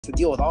to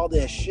deal with all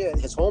this shit,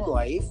 his home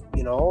life,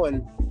 you know,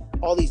 and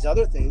all these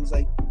other things,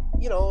 like,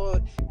 you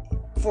know,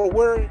 from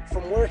where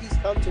he's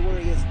come to where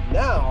he is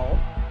now,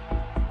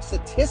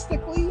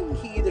 statistically,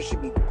 he either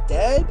should be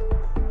dead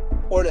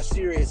or in a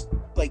serious,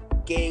 like,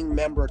 gang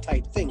member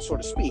type thing, so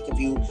to speak. If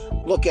you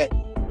look at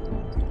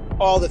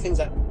all the things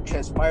that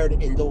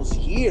transpired in those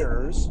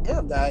years,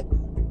 that,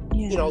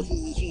 you know,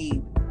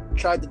 he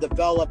tried to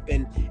develop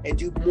and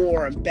do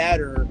more and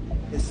better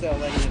instead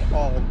of letting it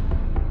all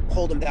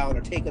hold him down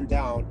or take him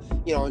down.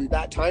 You know, in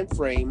that time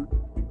frame,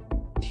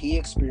 he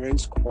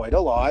experienced quite a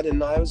lot,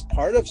 and I was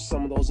part of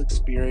some of those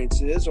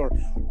experiences or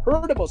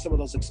heard about some of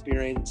those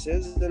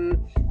experiences, and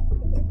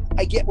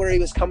I get where he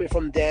was coming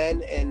from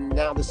then, and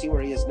now to see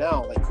where he is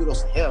now, like,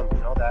 kudos to him, you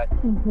know, that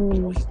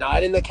you know, he's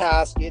not in the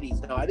casket, he's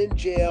not in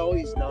jail,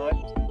 he's not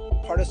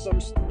part of some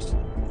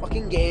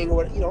fucking gang, or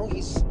what, you know,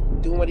 he's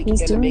doing what he can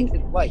to make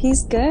his life.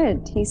 He's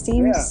good. He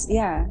seems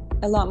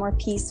a lot more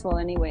peaceful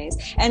anyways.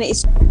 And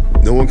it's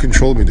no one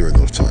controlled me during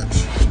those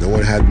times. No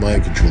one had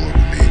mind control over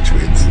me to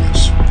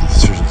influence the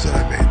decisions that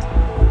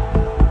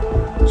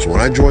I made. So when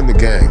I joined the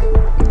gang,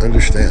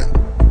 understand,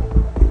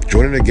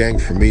 joining a gang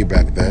for me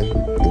back then,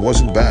 it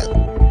wasn't bad.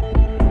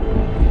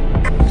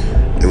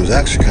 It was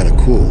actually kind of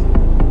cool.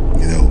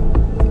 You know,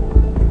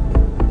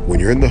 when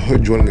you're in the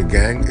hood joining a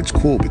gang, it's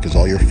cool because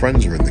all your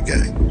friends are in the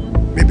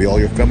gang. Maybe all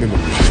your family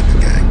members are in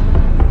the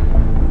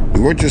gang. We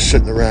weren't just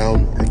sitting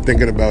around or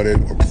thinking about it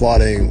or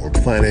plotting or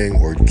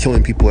planning or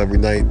killing people every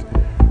night.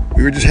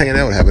 We were just hanging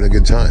out, having a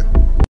good time.